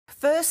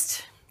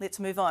First, let's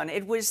move on.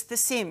 It was The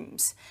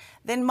Sims,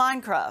 then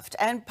Minecraft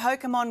and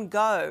Pokemon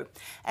Go.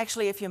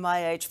 Actually, if you're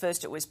my age,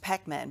 first it was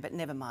Pac-Man, but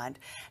never mind.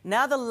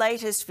 Now the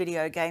latest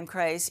video game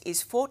craze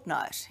is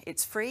Fortnite.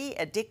 It's free,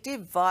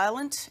 addictive,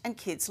 violent, and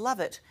kids love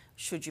it.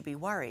 Should you be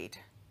worried?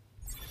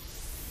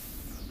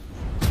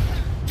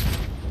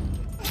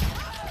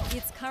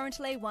 It's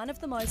currently one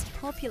of the most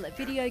popular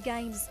video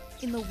games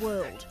in the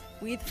world,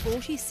 with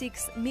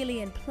 46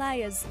 million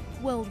players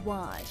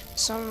worldwide.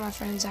 Some of my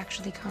friends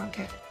actually can't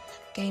get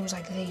games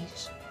like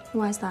these.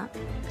 Why is that?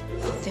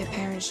 Their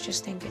parents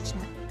just think it's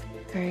not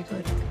very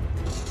good.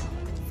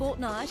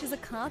 Fortnite is a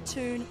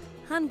cartoon,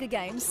 Hunger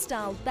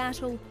Games-style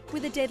battle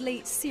with a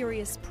deadly,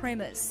 serious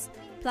premise.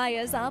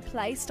 Players are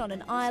placed on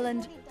an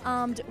island,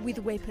 armed with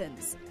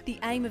weapons. The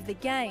aim of the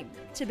game,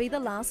 to be the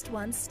last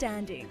one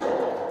standing.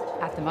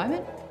 At the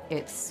moment,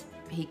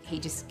 he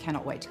just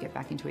cannot wait to get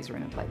back into his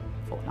room and play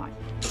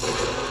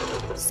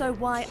Fortnite. So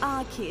why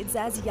are kids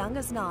as young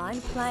as 9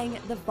 playing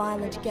the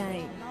violent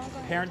game?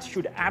 Parents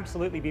should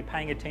absolutely be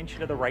paying attention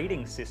to the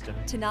rating system.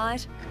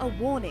 Tonight, a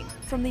warning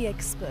from the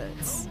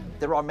experts.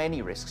 There are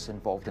many risks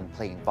involved in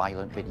playing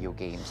violent video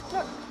games.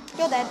 Look,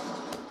 you're dead.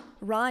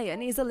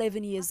 Ryan is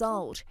 11 years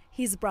old.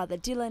 His brother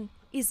Dylan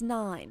is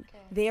 9.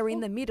 They're in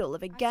the middle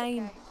of a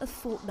game of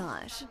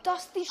Fortnite.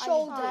 Dusty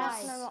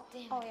shoulders.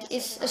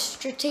 It's a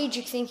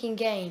strategic thinking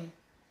game.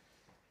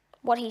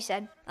 What he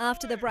said.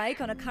 After the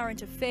break, on a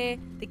current affair,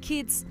 the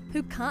kids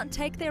who can't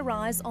take their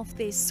eyes off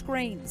their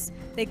screens,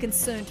 their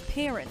concerned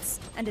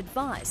parents, and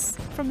advice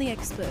from the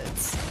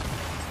experts.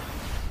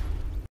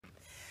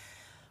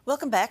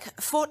 Welcome back.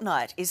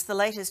 Fortnite is the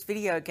latest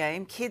video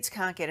game kids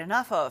can't get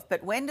enough of,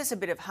 but when does a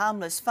bit of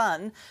harmless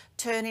fun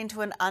turn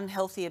into an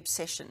unhealthy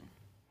obsession?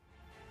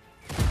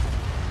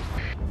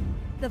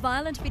 The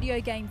violent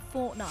video game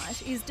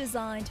Fortnite is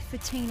designed for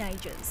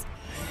teenagers.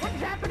 What's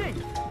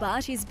happening?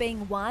 But is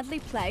being widely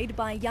played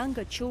by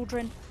younger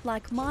children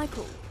like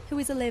Michael, who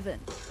is 11.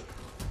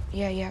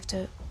 Yeah, you have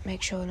to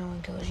make sure no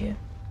one kills you.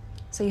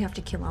 So you have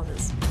to kill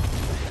others.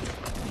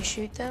 You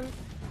shoot them,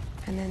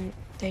 and then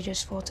they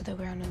just fall to the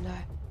ground and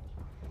die.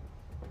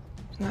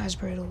 It's not as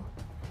brutal.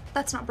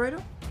 That's not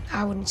brutal?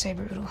 I wouldn't say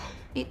brutal.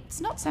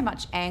 It's not so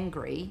much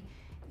angry,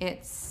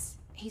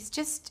 he's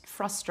just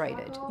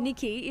frustrated.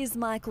 Nikki is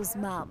Michael's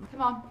mum.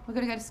 Come on, we're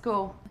going to go to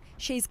school.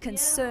 She's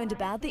concerned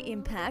about the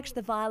impact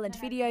the violent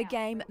video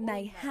game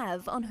may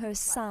have on her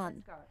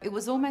son. It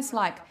was almost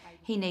like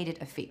he needed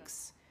a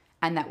fix,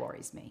 and that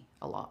worries me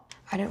a lot.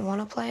 I didn't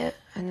want to play it,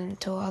 and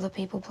until other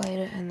people played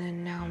it, and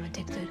then now I'm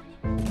addicted.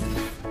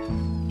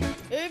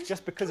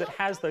 Just because it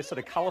has those sort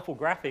of colourful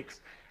graphics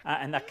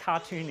and that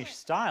cartoonish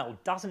style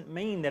doesn't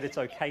mean that it's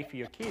okay for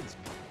your kids.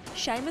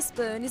 Seamus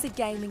Byrne is a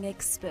gaming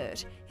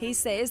expert. He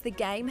says the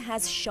game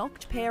has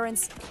shocked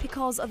parents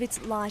because of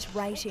its light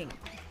rating.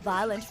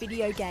 Violent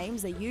video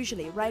games are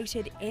usually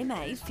rated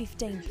MA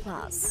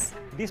 15+.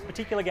 This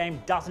particular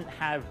game doesn't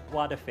have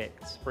blood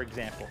effects, for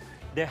example.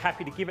 They're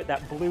happy to give it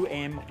that blue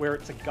M where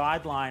it's a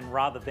guideline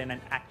rather than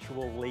an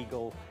actual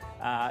legal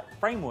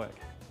framework.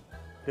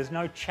 There's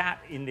no chat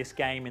in this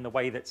game in the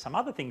way that some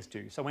other things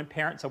do. So when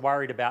parents are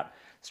worried about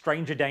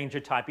stranger danger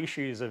type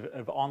issues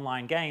of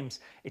online games,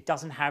 it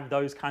doesn't have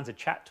those kinds of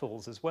chat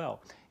tools as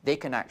well. They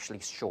can actually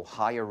show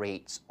higher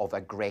rates of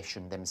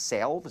aggression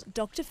themselves.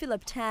 Dr.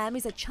 Philip Tam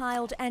is a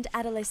child and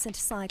adolescent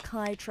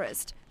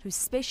psychiatrist who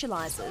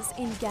specialises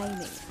in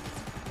gaming.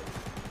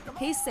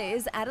 He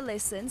says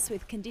adolescents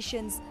with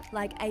conditions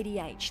like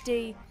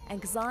ADHD,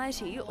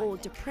 anxiety or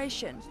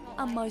depression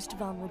are most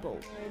vulnerable.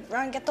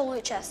 Ryan, get the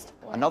loot chest.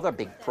 Another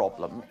big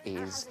problem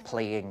is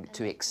playing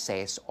to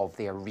excess of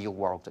their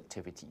real-world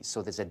activities.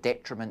 So there's a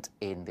detriment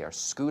in their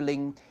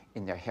schooling,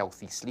 in their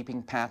healthy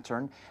sleeping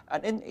pattern,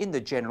 and in the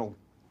general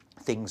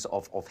things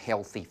of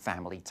healthy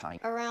family time.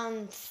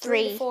 Around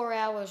 3 to 4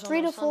 hours on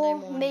 3 to a 4, Sunday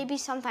morning. maybe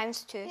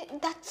sometimes 2.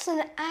 That's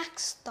an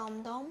axe,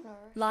 dum-dum.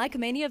 Like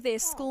many of their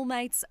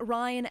schoolmates,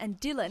 Ryan and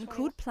Dylan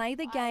could play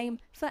the game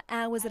for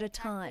hours at a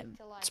time.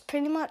 It's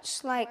pretty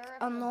much like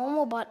a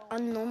normal but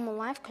unnormal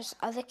life because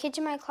other kids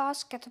in my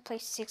class get to play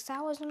 6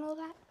 hours and all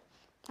that.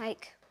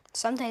 Like,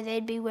 someday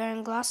they'd be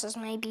wearing glasses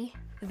maybe.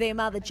 Their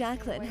mother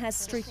Jacqueline has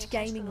strict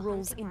gaming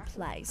rules in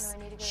place.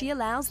 She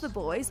allows the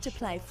boys to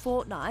play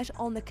Fortnite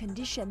on the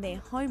condition their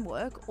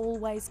homework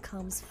always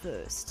comes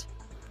first.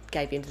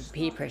 Gave into the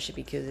peer pressure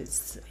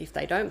because if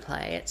they don't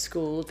play at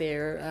school,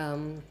 they're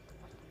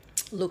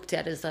looked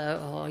at as though,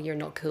 oh, you're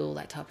not cool,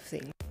 that type of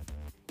thing.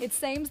 It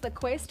seems the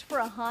quest for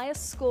a higher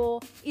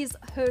score is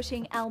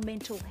hurting our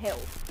mental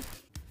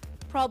health.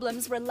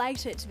 Problems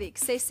related to the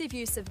excessive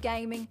use of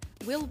gaming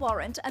will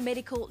warrant a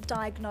medical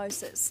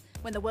diagnosis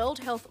when the World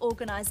Health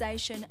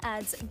Organization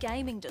adds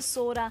gaming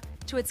disorder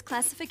to its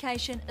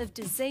classification of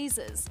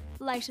diseases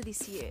later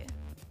this year.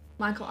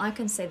 Michael, I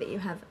can see that you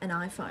have an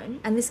iPhone,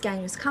 and this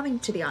game is coming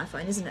to the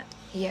iPhone, isn't it?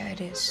 Yeah,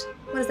 it is.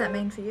 What does that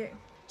mean for you?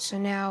 So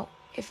now,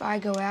 if I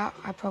go out,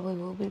 I probably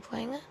will be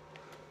playing it.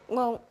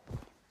 Well,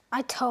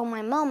 I tell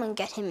my mum and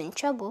get him in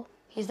trouble.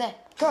 He's there.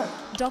 Go.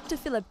 Dr.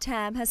 Philip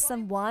Tam has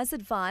some wise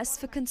advice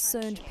for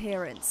concerned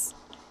parents.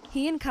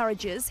 He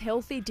encourages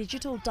healthy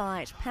digital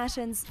diet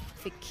patterns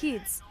for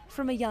kids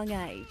from a young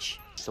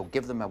age. So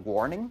give them a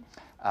warning.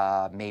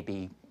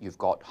 Maybe you've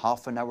got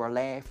half an hour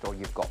left or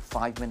you've got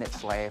 5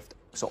 minutes left.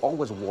 So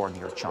always warn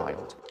your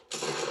child.